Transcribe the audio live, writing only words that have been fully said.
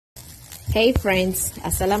Hey friends,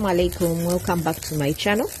 assalamu alaikum, welcome back to my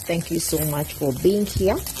channel. Thank you so much for being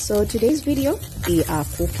here. So today's video we are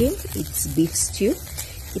cooking, it's beef stew.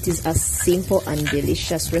 It is a simple and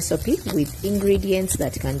delicious recipe with ingredients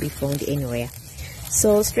that can be found anywhere.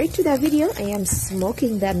 So straight to the video, I am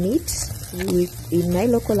smoking the meat in my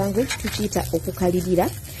local language tuchita okukalirira,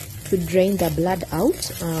 to drain the blood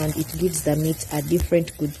out, and it gives the meat a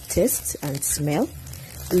different good taste and smell.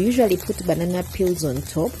 We usually put banana peels on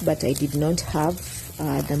top, but I did not have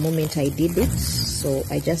the moment I did it, so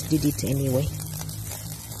I just did it anyway.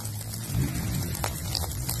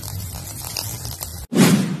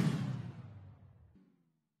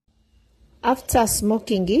 After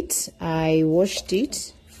smoking it, I washed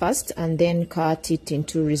it first and then cut it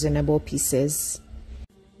into reasonable pieces.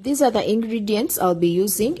 These are the ingredients I'll be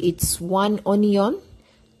using. It's 1 onion,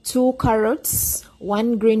 2 carrots,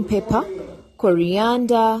 1 green pepper,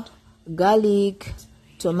 coriander, garlic,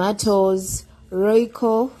 tomatoes,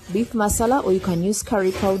 royco, beef masala, or you can use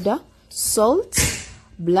curry powder, salt,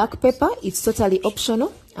 black pepper, it's totally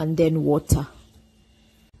optional, and then water.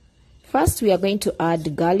 First, we are going to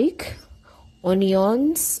add garlic,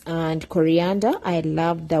 onions, and coriander. I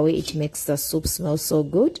love the way it makes the soup smell so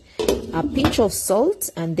good. A pinch of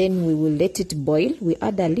salt, and then we will let it boil. We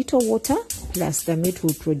add a little water, plus the meat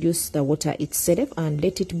will produce the water itself, and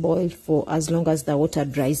let it boil for as long as the water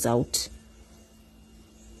dries out.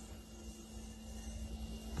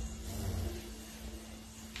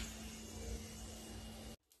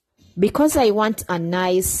 Because I want a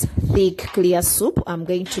nice, thick, clear soup, I'm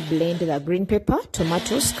going to blend the green pepper,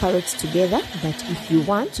 tomatoes, carrots together. But if you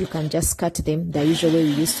want, you can just cut them the usual way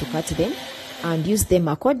we used to cut them, and use them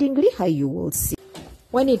accordingly how you will see.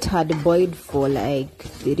 When it had boiled for like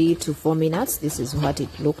 3 to 4 minutes, this is what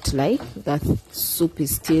it looked like. The soup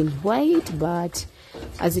is still white, but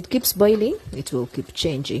as it keeps boiling, it will keep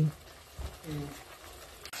changing.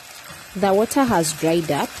 The water has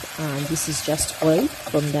dried up, and this is just oil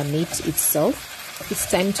from the meat itself.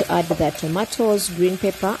 It's time to add the tomatoes, green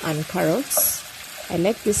pepper, and carrots. I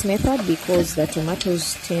like this method because the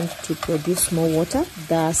tomatoes tend to produce more water,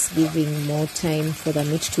 thus giving more time for the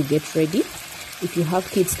meat to get ready. If you have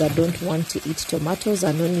kids that don't want to eat tomatoes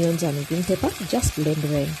and onions and green pepper, just blend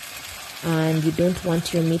them. And you don't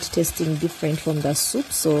want your meat tasting different from the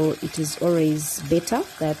soup, so it is always better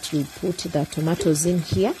that you put the tomatoes in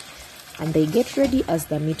here, and they get ready as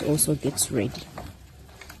the meat also gets ready.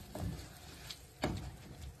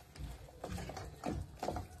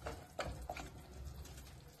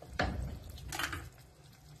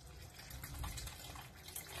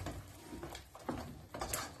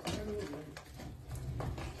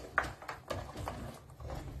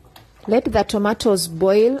 Let the tomatoes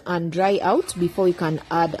boil and dry out before you can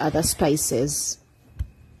add other spices.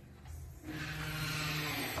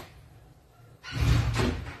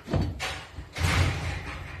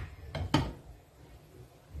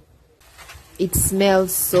 It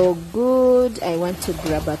smells so good. I want to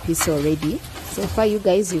grab a piece already. So far, you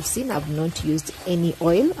guys, you've seen I've not used any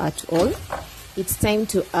oil at all. It's time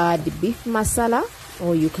to add beef masala,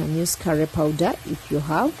 or you can use curry powder if you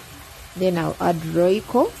have. Then I'll add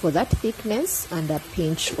royco for that thickness, and a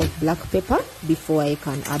pinch of black pepper before I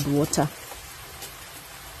can add water.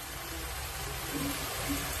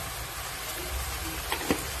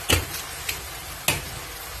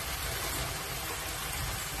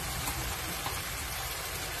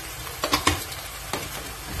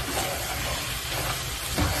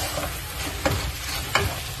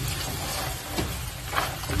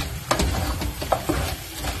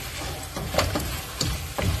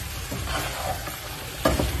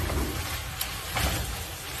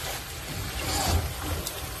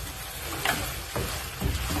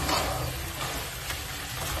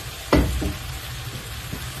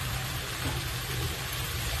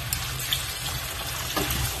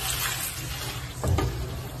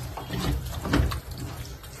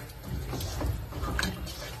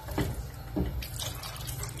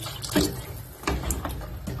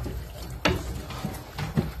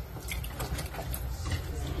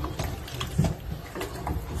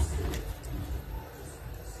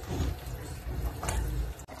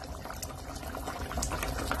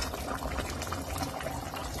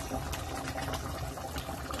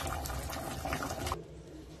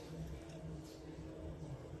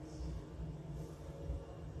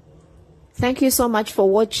 Thank you so much for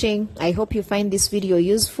watching. I hope you find this video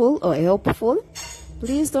useful or helpful.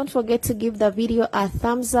 Please don't forget to give the video a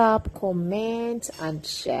thumbs up, comment, and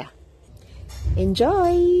share.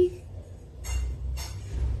 Enjoy!